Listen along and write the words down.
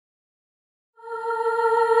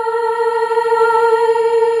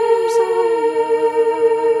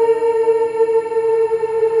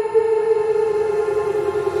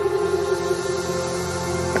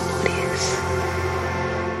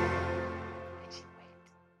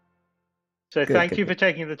So Good, thank good, you good. for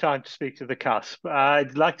taking the time to speak to the cusp.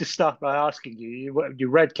 I'd like to start by asking you, you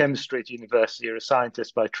read chemistry at university, you're a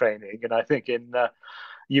scientist by training, and I think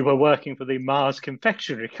you were working for the Mars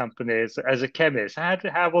Confectionery Company as a chemist.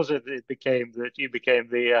 How was it that you became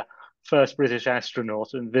the first British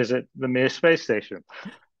astronaut and visit the Mir space station?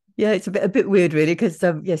 Yeah, it's a bit weird, really, because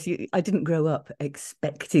yes, I didn't grow up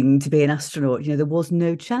expecting to be an astronaut. There was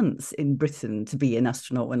no chance in Britain to be an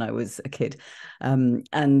astronaut when I was a kid.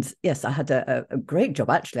 And yes, I had a great job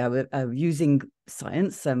actually. I was using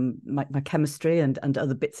science, my chemistry and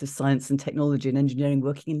other bits of science and technology and engineering,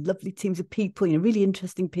 working in lovely teams of people, really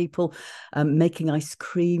interesting people, making ice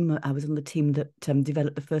cream. I was on the team that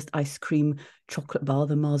developed the first ice cream chocolate bar,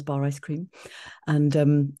 the Mars bar ice cream.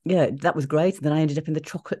 And yeah, that was great. And then I ended up in the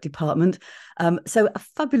chocolate department. So a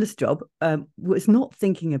fabulous job. Was not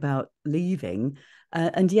thinking about leaving.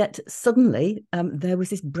 And yet suddenly there was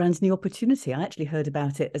this brand new opportunity. I actually heard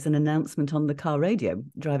about it as an announcement on the car radio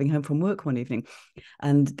driving home from work one evening.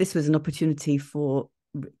 And this was an opportunity for,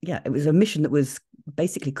 yeah, it was a mission that was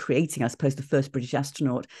basically creating, I suppose, the first British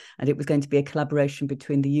astronaut. And it was going to be a collaboration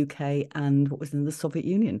between the UK and what was in the Soviet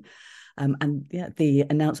Union. And yeah, the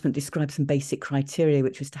announcement described some basic criteria,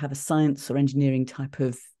 which was to have a science or engineering type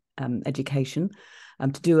of education,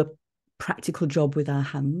 to do a practical job with our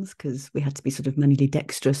hands, because we had to be sort of manually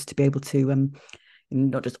dexterous to be able to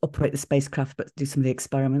not just operate the spacecraft, but do some of the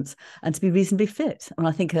experiments, and to be reasonably fit. And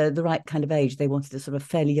I think the right kind of age, they wanted a sort of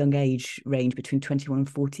fairly young age range between 21 and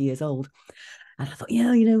 40 years old. And I thought,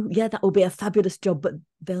 yeah, yeah, that will be a fabulous job, but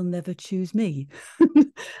they'll never choose me.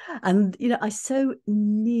 And, I so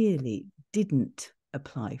nearly didn't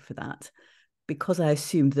apply for that because I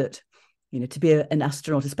assumed that, to be an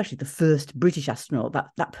astronaut, especially the first British astronaut,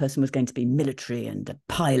 that person was going to be military and a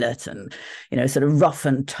pilot and, sort of rough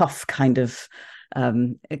and tough kind of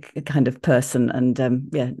person. And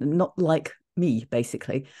yeah, not like me,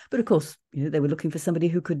 basically. But of course, they were looking for somebody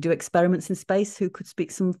who could do experiments in space, who could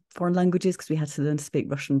speak some foreign languages, because we had to learn to speak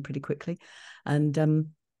Russian pretty quickly. And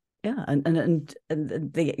yeah, and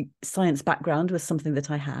the science background was something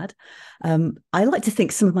that I had. I like to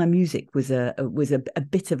think some of my music was a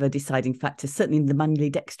bit of a deciding factor, certainly in the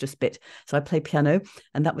manually dexterous bit. So I play piano,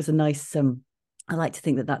 and that was a nice. I like to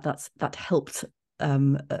think that helped,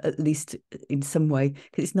 at least in some way,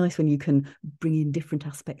 because it's nice when you can bring in different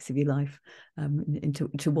aspects of your life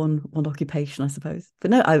into one occupation, I suppose.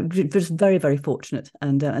 But no, I was very, very fortunate,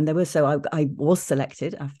 and there were, so I was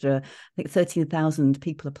selected after, I think, 13,000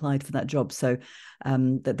 people applied for that job. So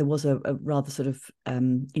that there was a rather sort of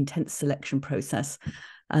intense selection process.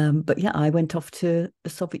 But yeah, I went off to the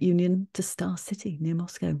Soviet Union, to Star City near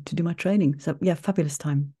Moscow, to do my training. So yeah, fabulous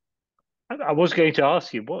time. I was going to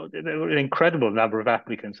ask you, there were an incredible number of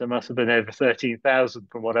applicants. There must have been over 13,000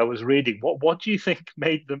 from what I was reading. What do you think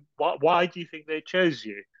made them, why do you think they chose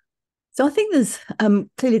you? So I think there's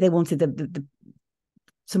clearly they wanted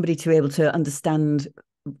somebody to be able to understand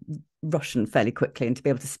Russian fairly quickly and to be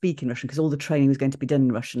able to speak in Russian, because all the training was going to be done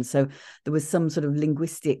in Russian. So there was some sort of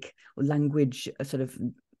linguistic or language sort of,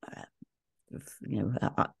 uh,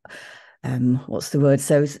 what's the word?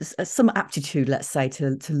 So some aptitude, let's say,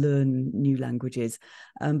 to learn new languages.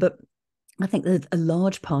 But I think that a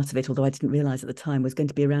large part of it, although I didn't realize at the time, was going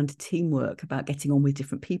to be around teamwork, about getting on with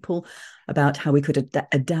different people, about how we could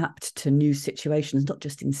adapt to new situations, not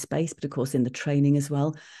just in space, but of course in the training as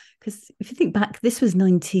well. Because if you think back, this was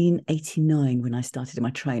 1989 when I started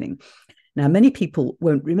my training. Now, many people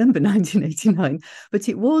won't remember 1989, but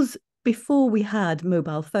it was before we had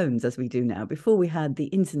mobile phones as we do now, before we had the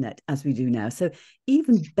internet as we do now. So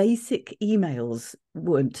even basic emails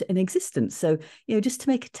weren't in existence. So, just to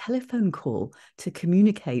make a telephone call to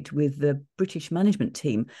communicate with the British management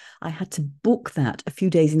team, I had to book that a few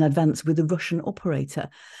days in advance with a Russian operator.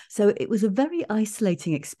 So it was a very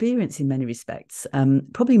isolating experience in many respects,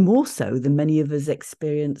 probably more so than many of us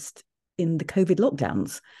experienced in the COVID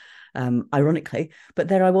lockdowns, ironically. But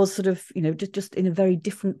there I was, sort of, just in a very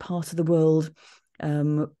different part of the world,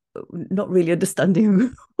 not really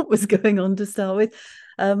understanding what was going on to start with.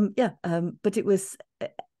 Yeah, but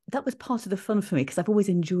that was part of the fun for me, because I've always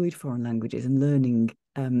enjoyed foreign languages and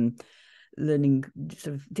learning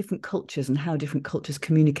sort of different cultures and how different cultures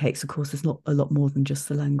communicate. So of course, there's not a lot more than just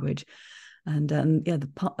the language. And yeah,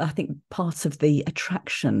 I think part of the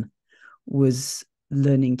attraction was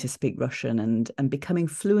learning to speak Russian and becoming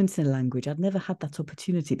fluent in a language. I'd never had that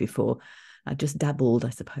opportunity before. I just dabbled,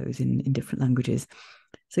 I suppose, in different languages.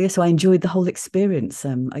 So yeah, so I enjoyed the whole experience.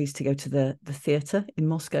 I used to go to the theatre in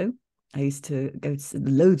Moscow. I used to go to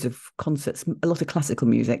loads of concerts, a lot of classical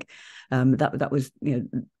music. That was,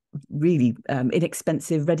 really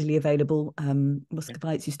inexpensive, readily available.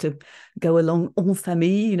 Muscovites used to go along en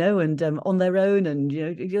famille, and on their own,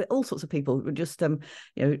 and all sorts of people would just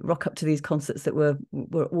rock up to these concerts that were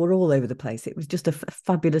all over the place. It was just a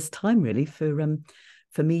fabulous time, really,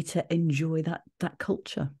 for me to enjoy that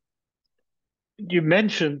culture. You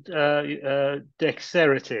mentioned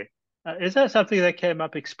dexterity. Is that something that came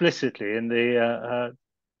up explicitly in the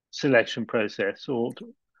selection process, or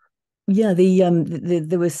Yeah,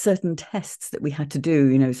 there were certain tests that we had to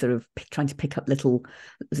do, sort of trying to pick up little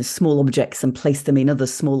small objects and place them in other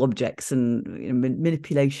small objects, and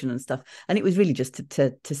manipulation and stuff. And it was really just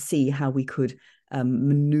to see how we could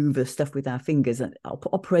maneuver stuff with our fingers. And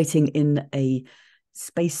operating in a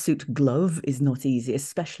spacesuit glove is not easy,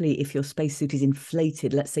 especially if your spacesuit is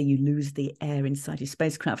inflated. Let's say you lose the air inside your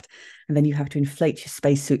spacecraft, and then you have to inflate your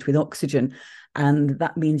spacesuit with oxygen, and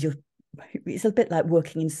that means it's a bit like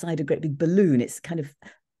working inside a great big balloon. It's kind of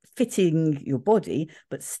fitting your body,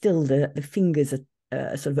 but still the fingers are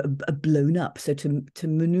sort of are blown up. So to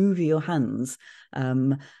maneuver your hands,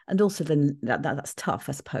 and also then that's tough,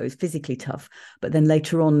 I suppose, physically tough. But then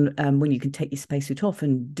later on, when you can take your spacesuit off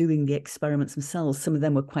and doing the experiments themselves, some of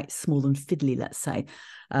them were quite small and fiddly, let's say,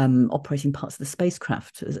 operating parts of the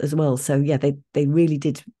spacecraft as well. So yeah, they really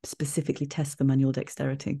did specifically test for manual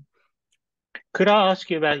dexterity. could I ask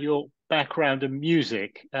you about your background in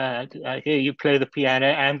music? I hear you play the piano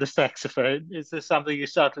and the saxophone. Is this something you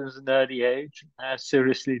started at an early age? How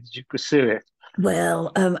seriously did you pursue it?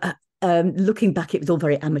 Well, looking back, it was all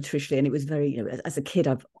very amateurishly, and it was very, as a kid,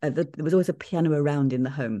 there was always a piano around in the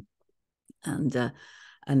home, and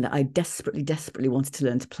I desperately wanted to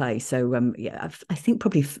learn to play. So yeah, I think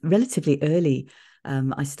probably relatively early,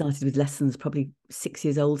 I started with lessons, probably 6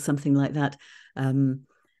 years old, something like that,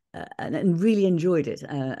 and really enjoyed it,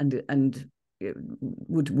 and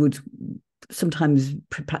would sometimes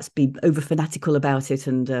perhaps be over fanatical about it,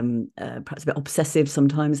 and perhaps a bit obsessive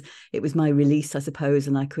sometimes. It was my release, I suppose,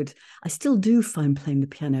 and I still do find playing the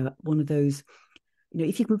piano one of those,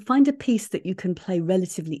 if you can find a piece that you can play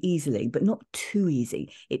relatively easily, but not too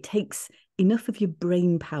easy. It takes enough of your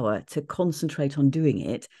brain power to concentrate on doing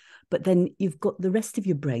it, but then you've got the rest of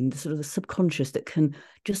your brain, the sort of the subconscious, that can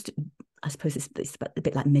just, I suppose it's a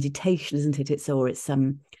bit like meditation, isn't it?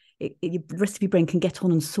 The rest of your brain can get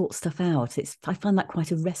on and sort stuff out. I find that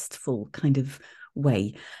quite a restful kind of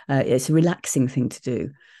way. It's a relaxing thing to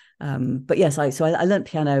do. But yes, I learned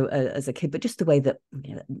piano as a kid, but just the way that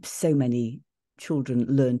so many children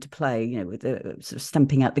learn to play, with the sort of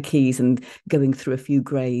stamping out the keys and going through a few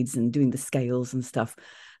grades and doing the scales and stuff.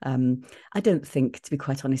 I don't think, to be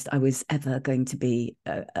quite honest, I was ever going to be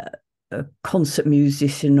a concert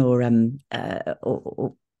musician or a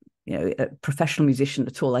professional musician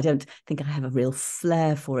at all. I don't think I have a real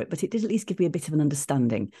flair for it, but it did at least give me a bit of an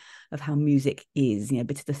understanding of how music is, a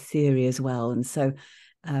bit of the theory as well. And so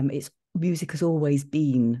music has always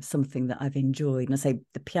been something that I've enjoyed. And I say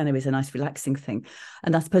the piano is a nice relaxing thing.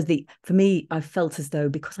 And I suppose for me, I felt as though,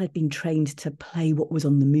 because I'd been trained to play what was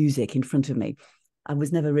on the music in front of me, I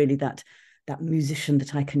was never really that musician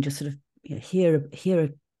that I can just sort of hear a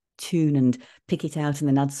tune and pick it out and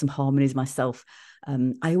then add some harmonies myself.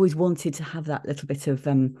 I always wanted to have that little bit of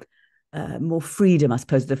more freedom, I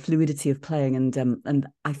suppose, the fluidity of playing. And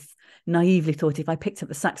I naively thought if I picked up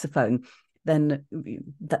the saxophone, then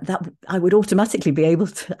that I would automatically be able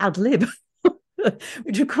to ad lib,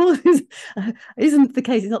 which of course isn't the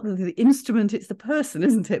case. It's not the instrument, it's the person,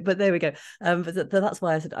 isn't it? But there we go. But that's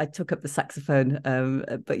why I said I took up the saxophone.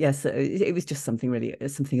 But yes, it was just something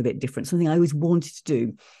a bit different, something I always wanted to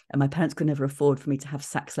do. And my parents could never afford for me to have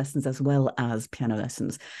sax lessons as well as piano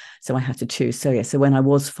lessons. So I had to choose. So yeah, so when I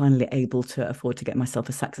was finally able to afford to get myself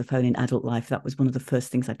a saxophone in adult life, that was one of the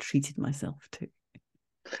first things I treated myself to.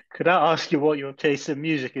 Could I ask you what your taste in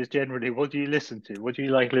music is generally? What do you listen to? What do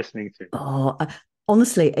you like listening to? Oh,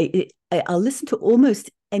 honestly, I'll listen to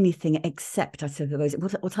almost anything except, I suppose,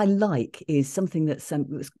 what I like is something that's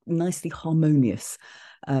nicely harmonious.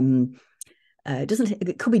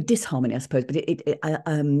 It could be disharmony, I suppose, but it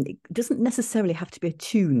doesn't necessarily have to be a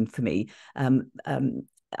tune for me.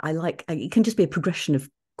 It can just be a progression of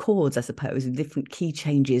chords, I suppose, and different key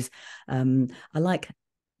changes. I like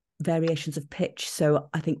variations of pitch. So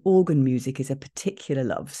I think organ music is a particular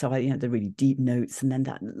love. So the really deep notes and then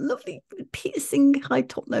that lovely piercing high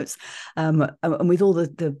top notes, and with all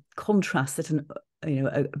the contrast that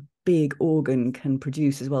a big organ can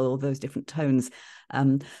produce as well, all those different tones.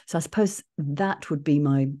 So I suppose that would be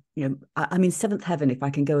my, I'm in seventh heaven if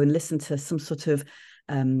I can go and listen to some sort of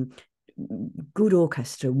good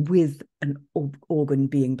orchestra with an organ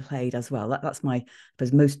being played as well. That's my, I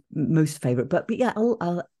suppose, most favorite. But yeah,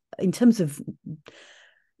 in terms of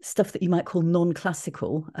stuff that you might call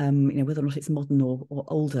non-classical, whether or not it's modern or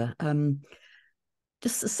older,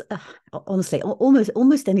 just honestly,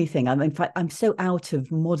 almost anything. In fact, I'm so out of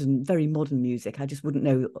very modern music. I just wouldn't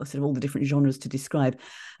know sort of all the different genres to describe.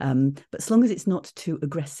 But as long as it's not too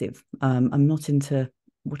aggressive, I'm not into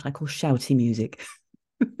what I call shouty music.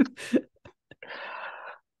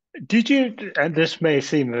 Did you, and this may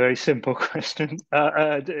seem a very simple question,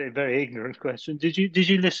 a very ignorant question, did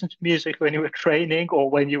you listen to music when you were training or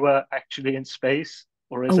when you were actually in space?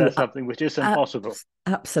 Or is Oh, that something which isn't possible?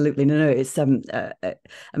 absolutely. No, it's I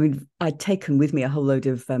mean, I'd taken with me a whole load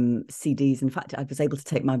of CDs. In fact, I was able to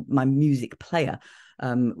take my music player,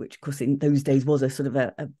 which of course in those days was a sort of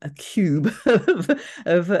a cube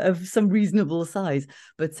of some reasonable size.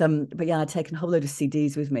 But yeah, I'd taken a whole load of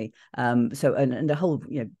CDs with me. So and a whole,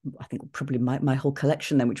 I think probably my whole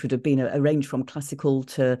collection then, which would have been a range from classical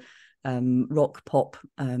to rock, pop,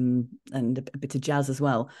 and a bit of jazz as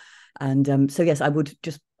well. And so yes, I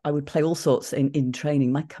would play all sorts in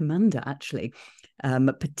training. My commander actually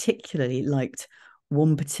particularly liked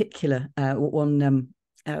one particular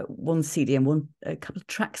one CD and a couple of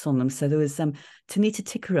tracks on them. So there was Tanita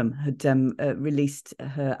Tikaram had released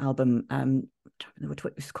her album. I don't know what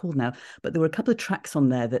it was called now, but there were a couple of tracks on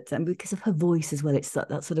there that because of her voice as well, it's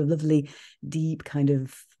that sort of lovely, deep kind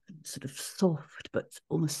of sort of soft but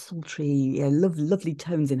almost sultry, lovely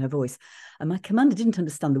tones in her voice. And my commander didn't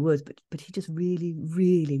understand the words, but he just really,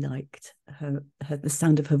 really liked the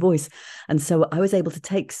sound of her voice. And so I was able to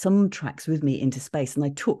take some tracks with me into space, and I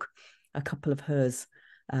took a couple of hers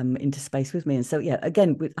into space with me. And so yeah,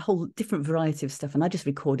 again, with a whole different variety of stuff. And I just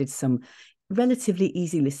recorded some relatively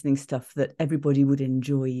easy listening stuff that everybody would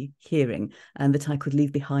enjoy hearing and that I could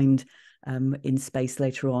leave behind in space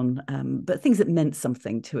later on, but things that meant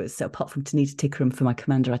something to us. So apart from Tanita Tikaram for my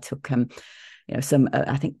commander, I took some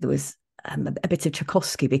I think there was a bit of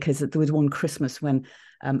Tchaikovsky, because there was one Christmas when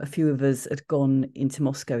a few of us had gone into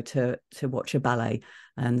Moscow to watch a ballet,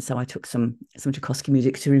 and so I took some Tchaikovsky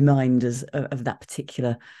music to remind us of that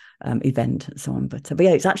particular event and so on. But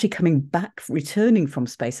yeah, it's actually returning from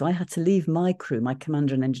space, so I had to leave my crew, my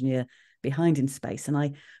commander and engineer, behind in space, and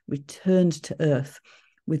I returned to Earth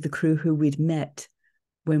with the crew who we'd met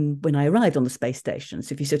when I arrived on the space station.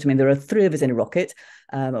 So if you said to me, there are three of us in a rocket,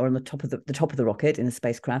 or on the top of the rocket in a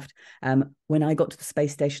spacecraft. When I got to the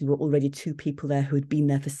space station, there were already two people there who had been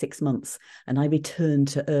there for 6 months, and I returned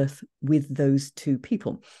to Earth with those two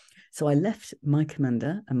people. So I left my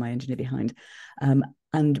commander and my engineer behind,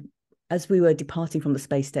 and as we were departing from the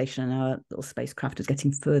space station and our little spacecraft was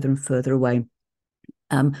getting further and further away,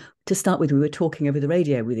 to start with, we were talking over the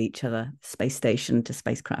radio with each other, space station to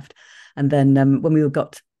spacecraft. And then when we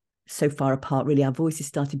got so far apart, really, our voices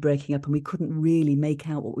started breaking up and we couldn't really make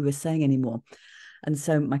out what we were saying anymore. And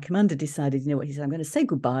so my commander decided, he said, I'm going to say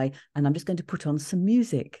goodbye and I'm just going to put on some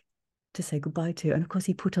music to say goodbye to. And of course,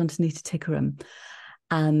 he put on Tanita Tikaram.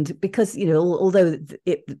 And because, although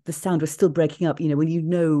the sound was still breaking up, when you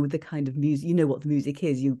know the kind of music, you know what the music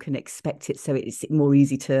is, you can expect it. So it's more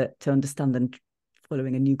easy to understand than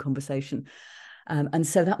following a new conversation. And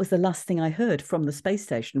so that was the last thing I heard from the space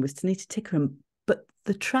station was Tanita Tikaram. But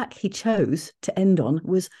the track he chose to end on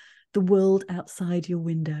was The World Outside Your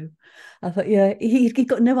Window. I thought, yeah, he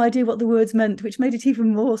got no idea what the words meant, which made it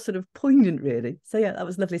even more sort of poignant, really. So yeah, that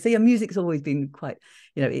was lovely. So yeah, music's always been quite,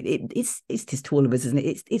 it's just to all of us, isn't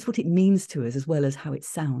it? It's what it means to us as well as how it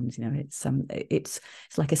sounds. It's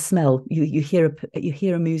like a smell. You hear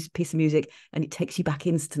a piece of music and it takes you back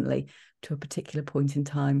instantly to a particular point in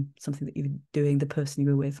time, something that you were doing, the person you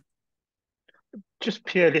were with. Just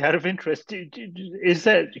purely out of interest,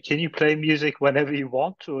 can you play music whenever you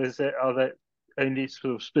want, or are there only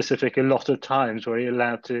sort of specific a lot of times where you're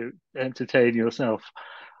allowed to entertain yourself?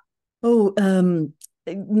 Oh,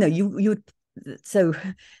 no, you would. So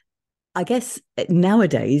I guess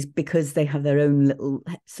nowadays, because they have their own little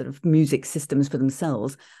sort of music systems for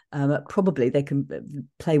themselves, probably they can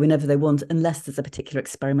play whenever they want, unless there's a particular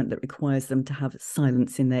experiment that requires them to have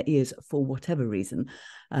silence in their ears for whatever reason,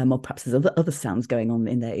 or perhaps there's other sounds going on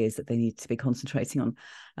in their ears that they need to be concentrating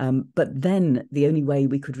on. But then the only way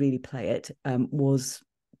we could really play it was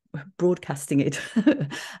broadcasting it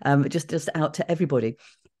just out to everybody.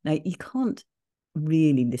 Now, you can't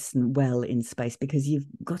really listen well in space because you've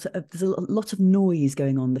got there's a lot of noise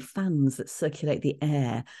going on, the fans that circulate the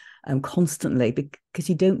air constantly, because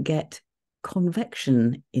you don't get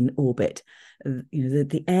convection in orbit.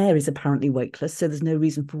 The air is apparently weightless, so there's no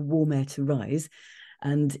reason for warm air to rise,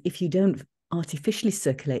 and if you don't artificially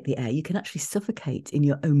circulate the air, you can actually suffocate in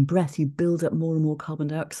your own breath. You build up more and more carbon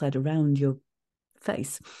dioxide around your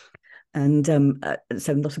face. And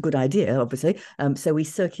so not a good idea, obviously. So we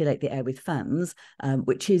circulate the air with fans,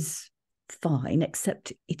 which is fine,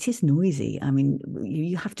 except it is noisy. I mean,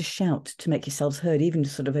 you have to shout to make yourselves heard, even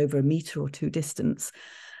sort of over a meter or two distance.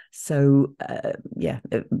 So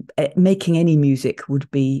making any music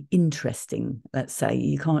would be interesting. Let's say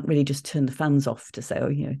you can't really just turn the fans off to say, oh,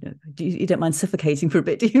 you don't mind suffocating for a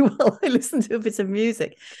bit, do you? While I listen to a bit of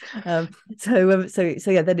music. So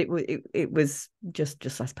yeah, then it was just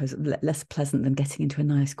I suppose less pleasant than getting into a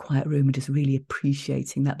nice quiet room and just really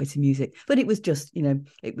appreciating that bit of music. But it was just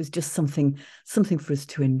it was just something for us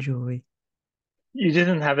to enjoy. You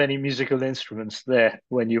didn't have any musical instruments there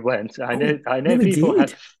when you went. Oh I know no, we people had.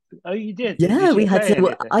 did. Oh, you did. Yeah, Did you we had play to.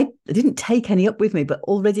 Well, anything? I didn't take any up with me, but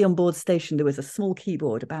already on board station there was a small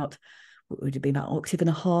keyboard about what would it be about octave and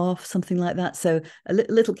a half, something like that. So a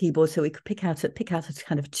little keyboard, so we could pick out a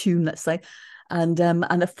kind of tune, let's say, and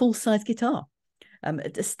a full size guitar.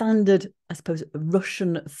 A standard, I suppose,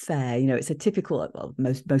 Russian fare. It's a typical. Well,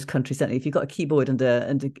 most countries certainly. If you've got a keyboard and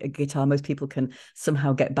a guitar, most people can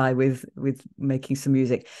somehow get by with making some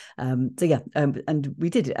music. So yeah, and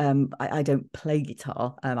we did. I don't play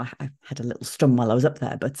guitar. I had a little strum while I was up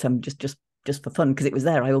there, but just for fun because it was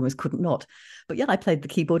there. I almost couldn't not. But yeah, I played the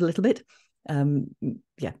keyboard a little bit.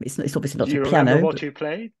 Yeah, it's obviously Do not a you remember piano, what but you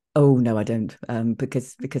played? oh no, I don't.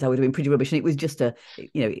 Because I would have been pretty rubbish, and it was just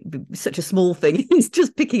such a small thing. It's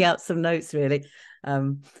just picking out some notes, really.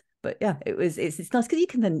 Um, but yeah, it's nice because you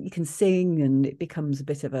can sing, and it becomes a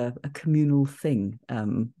bit of a communal thing.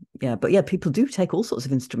 Yeah, but yeah, people do take all sorts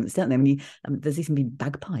of instruments, don't they? I mean, there's even been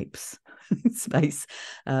bagpipes in space.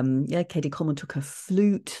 Yeah, Katie Coleman took her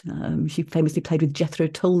flute. She famously played with Jethro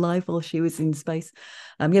Tull live while she was in space.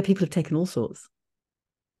 Yeah, people have taken all sorts.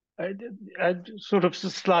 Sort of a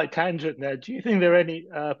slight tangent there. Do you think there are any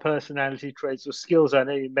personality traits or skills? I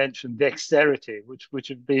know you mentioned dexterity, which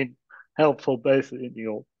have been helpful both in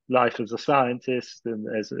your life as a scientist and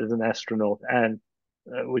as an astronaut, and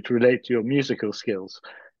which relate to your musical skills.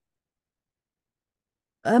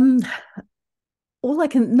 Um, all I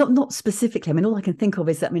can not specifically. I mean, all I can think of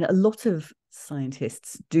is that a lot of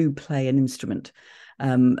scientists do play an instrument,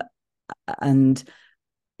 um, and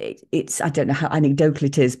it's I don't know how anecdotal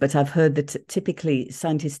it is, but I've heard that typically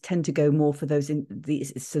scientists tend to go more for those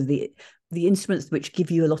the instruments which give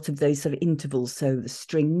you a lot of those sort of intervals. So the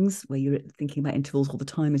strings, where you're thinking about intervals all the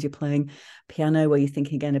time as you're playing, piano, where you're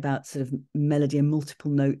thinking again about sort of melody and multiple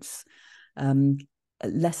notes. Um,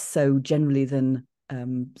 Less so generally than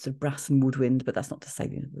sort of brass and woodwind, but that's not to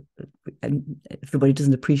say everybody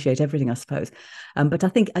doesn't appreciate everything, I suppose. But I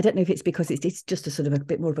don't know if it's because it's just a sort of a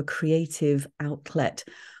bit more of a creative outlet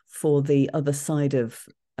for the other side of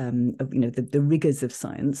the rigors of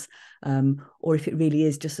science, or if it really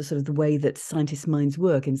is just a sort of the way that scientists' minds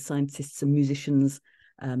work, and scientists and musicians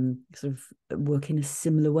sort of work in a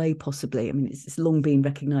similar way, possibly. I mean, it's long been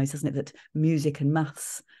recognised, hasn't it, that music and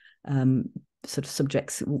maths sort of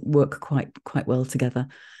subjects work quite well together.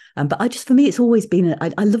 But for me, it's always been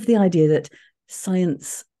I love the idea that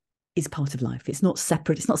science is part of life. It's not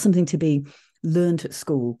separate. It's not something to be learned at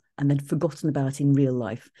school and then forgotten about in real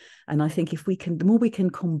life. And I think the more we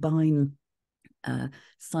can combine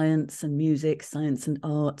science and music, science and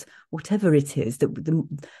art, whatever it is, that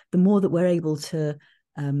the more that we're able to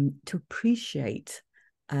appreciate,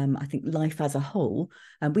 I think, life as a whole.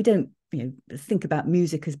 And we don't think about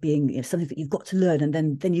music as being something that you've got to learn and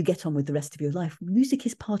then you get on with the rest of your life. Music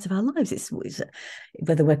is part of our lives. It's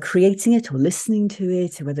whether we're creating it or listening to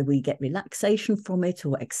it, or whether we get relaxation from it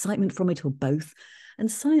or excitement from it, or both.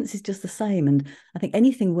 And science is just the same. And I think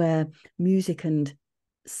anything where music and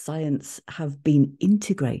science have been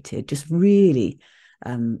integrated just really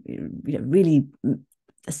really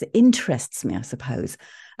interests me, I suppose.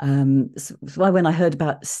 So why when I heard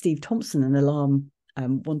about Steve Thompson and alarm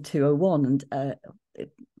 1201 and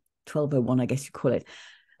 1201, I guess you call it,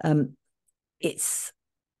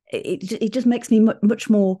 it just makes me much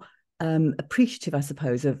more appreciative, I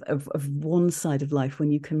suppose, of one side of life when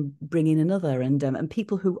you can bring in another, and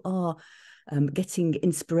people who are getting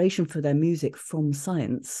inspiration for their music from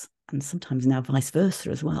science, and sometimes now vice versa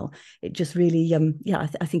as well. It just really,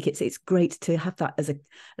 I think it's great to have that as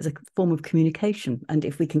a form of communication. And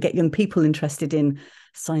if we can get young people interested in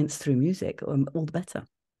science through music, all the better.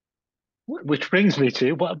 Which brings me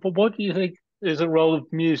to what do you think is the role of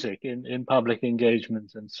music in public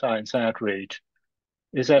engagement and science outreach?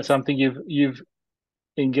 Is that something you've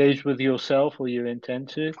engaged with yourself or you intend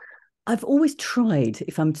to? I've always tried,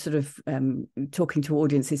 if I'm sort of talking to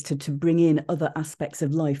audiences, to bring in other aspects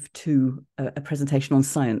of life to a presentation on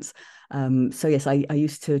science. So yes, I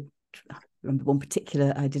used to remember one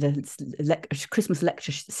particular, I did a Christmas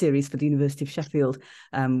lecture series for the University of Sheffield,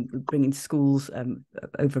 bringing to schools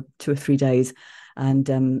over 2 or 3 days, and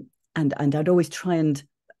I'd always try and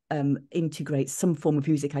integrate some form of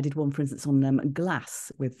music. I did one, for instance, on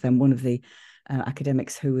glass with one of the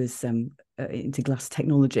academics who was into glass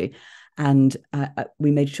technology, and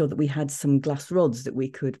we made sure that we had some glass rods that we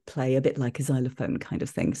could play a bit like a xylophone kind of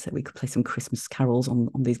thing. So we could play some Christmas carols on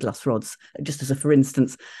these glass rods, just as a for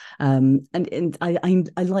instance. And I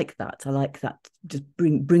like that. I like that, just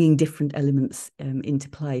bringing different elements into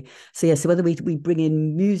play. So yeah, so whether we bring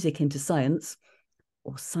in music into science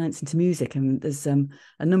or science into music, and there's a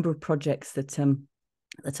number of projects that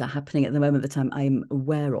are happening at the moment that I'm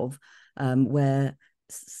aware of, where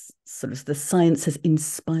sort of the science has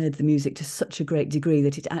inspired the music to such a great degree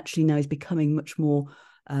that it actually now is becoming much more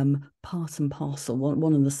part and parcel,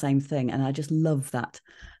 one and the same thing. And I just love that,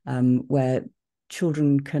 where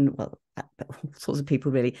children can, well, all sorts of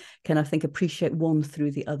people really can, I think, appreciate one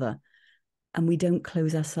through the other, and we don't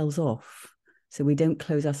close ourselves off. So we don't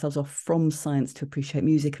close ourselves off from science to appreciate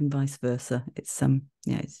music, and vice versa. It's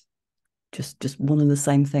it's just one and the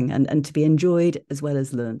same thing, and to be enjoyed as well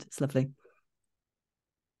as learned. It's lovely.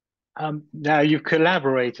 Now you've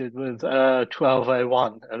collaborated with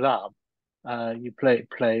 1201 Alarm. You play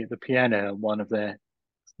the piano on one of their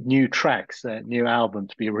new tracks, their new album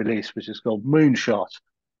to be released, which is called Moonshot.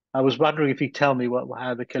 I was wondering if you'd tell me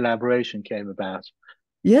how the collaboration came about.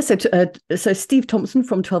 Yeah, so Steve Thompson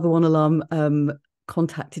from 1201 Alarm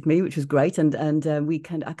contacted me, which was great, and we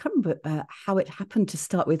I can't remember how it happened to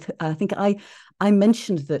start with. I think I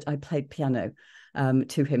mentioned that I played piano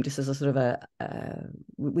to him, just as a sort of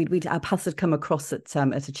our paths had come across at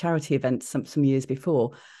a charity event some years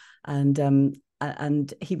before, and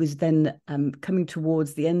he was then coming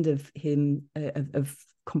towards the end of of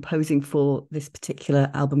composing for this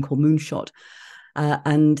particular album called Moonshot,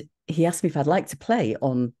 and he asked me if I'd like to play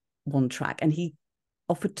on one track, and he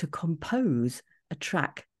offered to compose a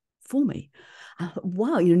track for me. I thought,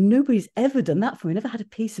 wow, nobody's ever done that for me. I never had a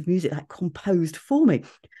piece of music like composed for me.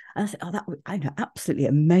 And I said, oh, I know, absolutely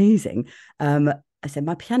amazing. I said,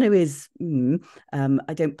 my piano is,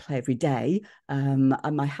 I don't play every day. And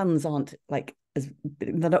my hands aren't like,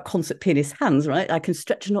 they're not concert pianist hands, right? I can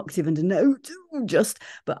stretch an octave and a note,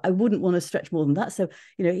 but I wouldn't want to stretch more than that. So,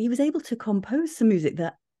 he was able to compose some music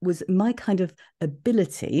that was my kind of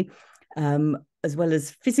ability, as well as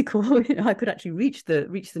physical. I could actually reach the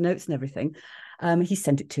notes and everything. He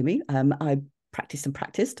sent it to me. I practiced and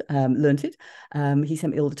practiced, learned it. He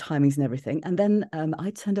sent me all the timings and everything, and then I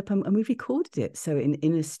turned up and we recorded it. So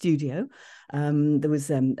in a studio, there was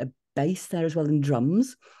a bass there as well, and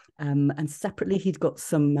drums. And separately, he'd got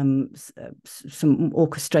some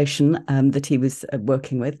orchestration that he was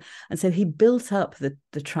working with, and so he built up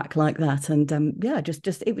the track like that. And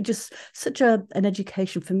it was just such an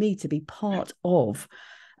education for me to be part of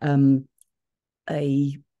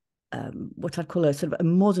a what I'd call a sort of a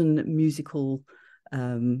modern musical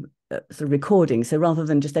sort of recording. So rather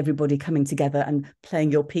than just everybody coming together and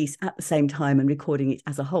playing your piece at the same time and recording it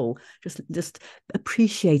as a whole, just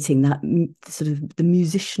appreciating that sort of the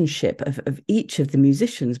musicianship of each of the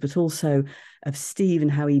musicians, but also of Steve and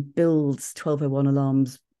how he builds 1201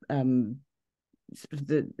 Alarms,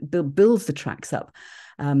 builds the tracks up.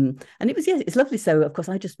 And it was, it's lovely. So of course,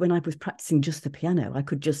 when I was practicing just the piano, I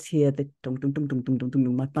could just hear the dong dong dong dong dong dong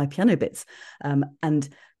dong, my piano bits, and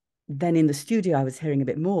then in the studio I was hearing a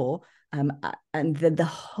bit more, and the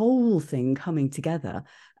whole thing coming together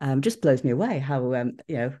just blows me away. How I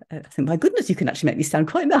think, my goodness, you can actually make me sound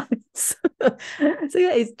quite nice. So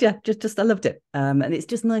yeah, it's just I loved it, and it's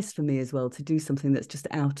just nice for me as well to do something that's just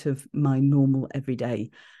out of my normal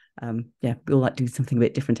everyday. We all like doing something a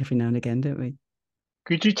bit different every now and again, don't we?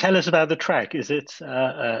 Could you tell us about the track? Is it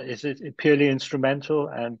purely instrumental,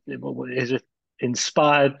 and is it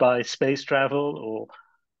inspired by space travel or?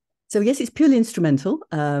 So yes, it's purely instrumental.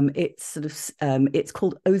 It's sort of it's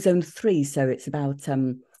called Ozone 3. So it's about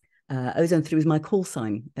Ozone 3 was my call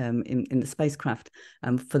sign in the spacecraft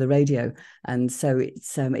for the radio, and so it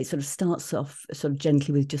sort of starts off sort of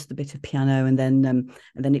gently with just a bit of piano, and then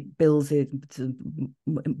it builds it,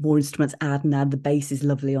 more instruments add. The bass is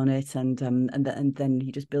lovely on it, and then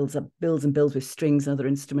he just builds with strings and other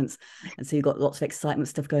instruments, and so you've got lots of excitement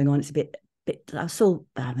stuff going on. It's a bit. I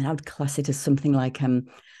would class it as something like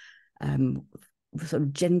sort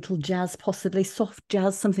of gentle jazz, possibly soft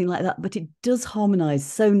jazz, something like that, but it does harmonize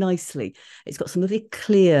so nicely. It's got some really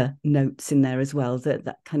clear notes in there as well,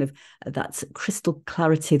 that kind of that's crystal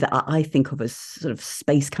clarity that I think of as sort of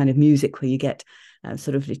space kind of music, where you get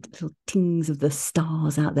sort of little tings of the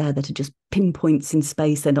stars out there that are just pinpoints in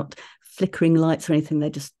space. They're not flickering lights or anything. They're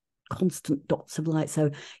just constant dots of light.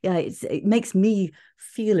 So yeah, it makes me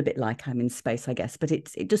feel a bit like I'm in space, I guess, but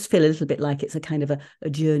it does feel a little bit like it's a kind of a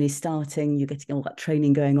journey starting. You're getting all that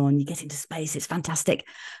training going on, you get into space, it's fantastic,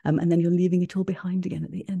 and then you're leaving it all behind again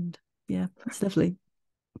at the end. Yeah, it's lovely.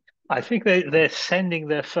 I think they're sending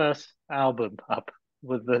their first album up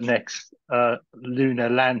with the next lunar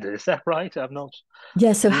lander. Is that right? I'm not.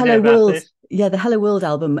 Yeah, so Do you know Hello about World, this? yeah, the Hello World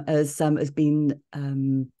album has been,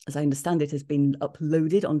 as I understand it, has been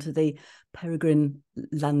uploaded onto the Peregrine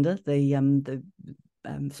lander, the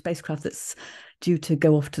spacecraft that's due to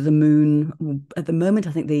go off to the moon at the moment.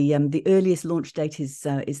 I think the earliest launch date is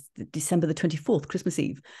December the 24th, Christmas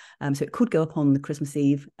Eve. So it could go up on the Christmas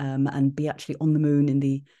Eve and be actually on the moon in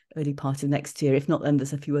the early part of next year. If not, then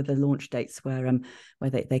there's a few other launch dates where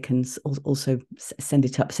they can also send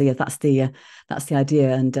it up. So yeah, that's the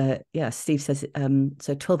idea. And yeah, Steve says so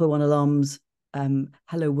 1201 Alarms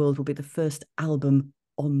Hello World will be the first album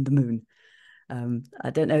on the moon. I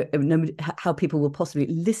don't know how people will possibly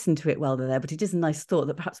listen to it while they're there, but it is a nice thought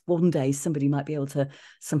that perhaps one day somebody might be able to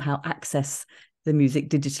somehow access the music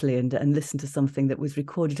digitally and listen to something that was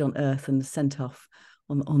recorded on Earth and sent off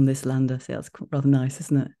on this lander. So that's rather nice,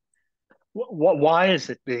 isn't it? Why is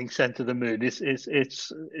it being sent to the moon? It's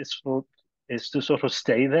to sort of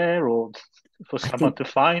stay there, or for I someone think to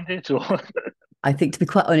find it, or I think, to be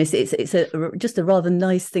quite honest, it's just a rather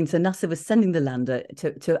nice thing. So NASA was sending the lander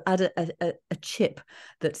to add a chip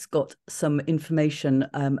that's got some information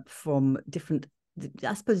from different.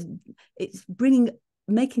 I suppose it's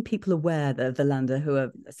making people aware of the lander who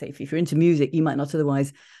are, say, if you're into music, you might not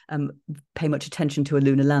otherwise pay much attention to a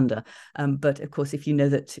lunar lander. But of course, if you know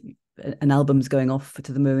that an album's going off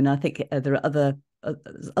to the moon, I think there are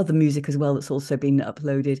other music as well that's also been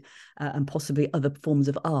uploaded, and possibly other forms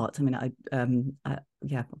of art. I mean,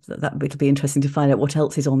 yeah, it'll be interesting to find out what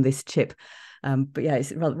else is on this chip. But yeah,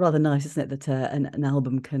 it's rather nice, isn't it, that an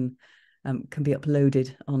album can be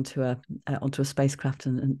uploaded onto a spacecraft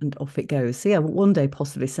and off it goes. So yeah, one day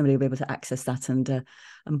possibly somebody will be able to access that and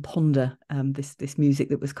ponder this music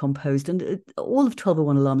that was composed. And all of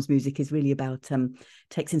 1201 Alarm's music is really about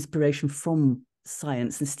takes inspiration from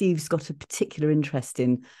science. And Steve's got a particular interest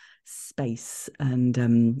in space, and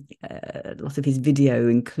a lot of his video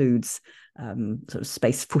includes sort of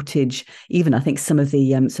space footage. Even I think some of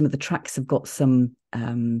the tracks have got some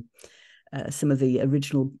of the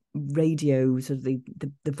original radio, sort of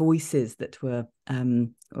the voices that were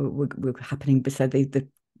happening beside the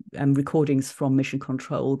recordings from Mission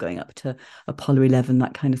Control going up to Apollo 11,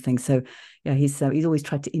 that kind of thing. So yeah, he's always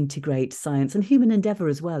tried to integrate science and human endeavor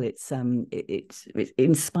as well. It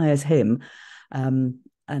inspires him, and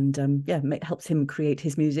it helps him create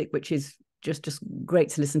his music, which is just great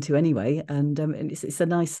to listen to anyway. And it's a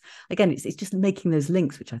nice, again, it's just making those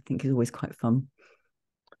links, which I think is always quite fun.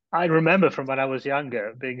 I remember from when I was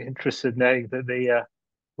younger being interested, knowing that the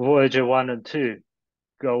Voyager 1 and 2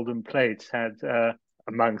 golden plates had,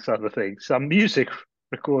 amongst other things, some music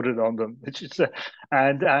recorded on them, which is,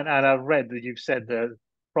 and I've read that you've said there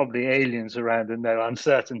probably aliens around in no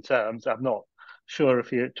uncertain terms. I'm not sure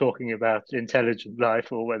if you're talking about intelligent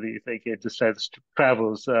life or whether you think interstellar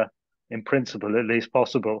travel's in principle at least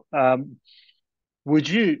possible. Would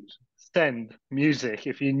you send music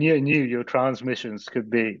if you knew your transmissions could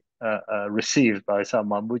be received by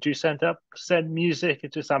someone? Would you send music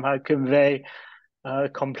to somehow convey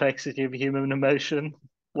complexity of human emotion?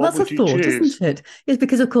 What That's a would you thought, choose? isn't it? Yes,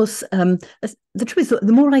 because of course, the truth is,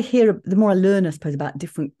 the more I hear, the more I learn, I suppose, about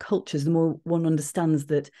different cultures, the more one understands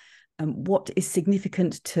that what is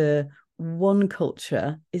significant to one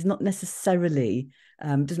culture is not necessarily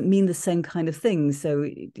doesn't mean the same kind of thing. So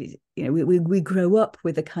we grow up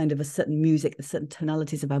with a kind of a certain music, a certain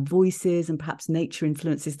tonalities of our voices, and perhaps nature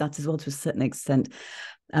influences that as well to a certain extent.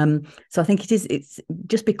 So I think it's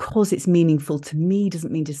just because it's meaningful to me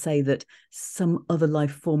doesn't mean to say that some other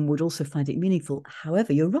life form would also find it meaningful.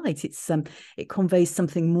 However, you're right; it conveys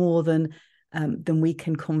something more than we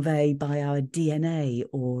can convey by our DNA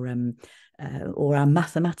or our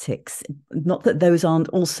mathematics. Not that those aren't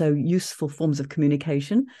also useful forms of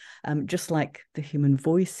communication, just like the human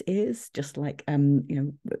voice is, just like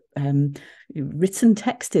written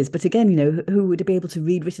text is. But again, who would be able to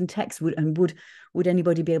read written text? Would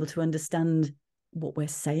anybody be able to understand what we're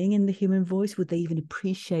saying in the human voice? Would they even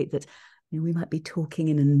appreciate that? We might be talking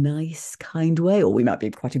in a nice, kind way, or we might be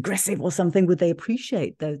quite aggressive or something. Would they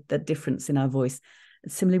appreciate the difference in our voice?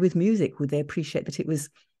 Similarly with music, would they appreciate that it was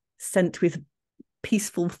sent with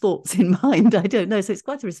peaceful thoughts in mind. I don't know. So it's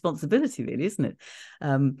quite a responsibility, really, isn't it?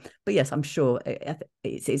 But yes, I'm sure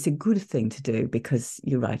it's a good thing to do, because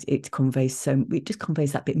you're right. It just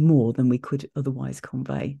conveys that bit more than we could otherwise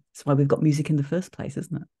convey. That's why we've got music in the first place,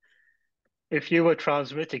 isn't it? If you were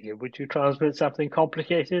transmitting it, would you transmit something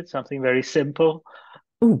complicated, something very simple?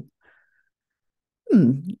 Oh,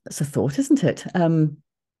 that's a thought, isn't it?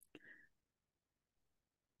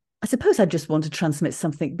 I suppose I just want to transmit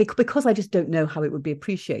something because I just don't know how it would be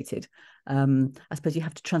appreciated. I suppose you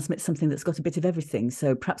have to transmit something that's got a bit of everything.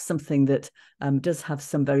 So perhaps something that does have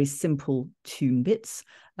some very simple tune bits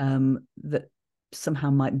that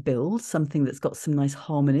somehow might build, something that's got some nice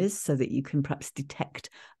harmonies, so that you can perhaps detect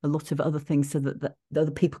a lot of other things, so that the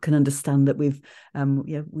other people can understand that we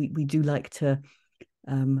do like to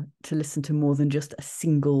listen to more than just a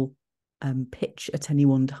single pitch at any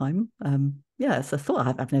one time. Yeah, it's a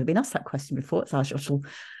thought. I've never been asked that question before, so I shall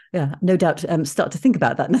yeah, no doubt start to think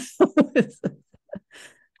about that now.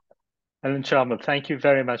 Helen Sharman, thank you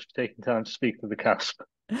very much for taking time to speak to the cusp.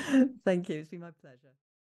 Thank you. It's been my pleasure.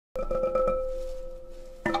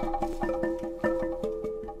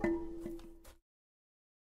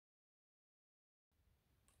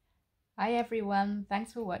 Hi everyone,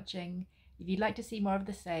 thanks for watching. If you'd like to see more of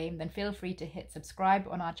the same, then feel free to hit subscribe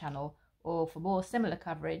on our channel, or for more similar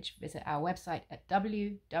coverage, visit our website at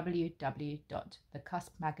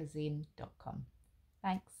www.thecuspmagazine.com.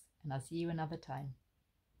 Thanks, and I'll see you another time.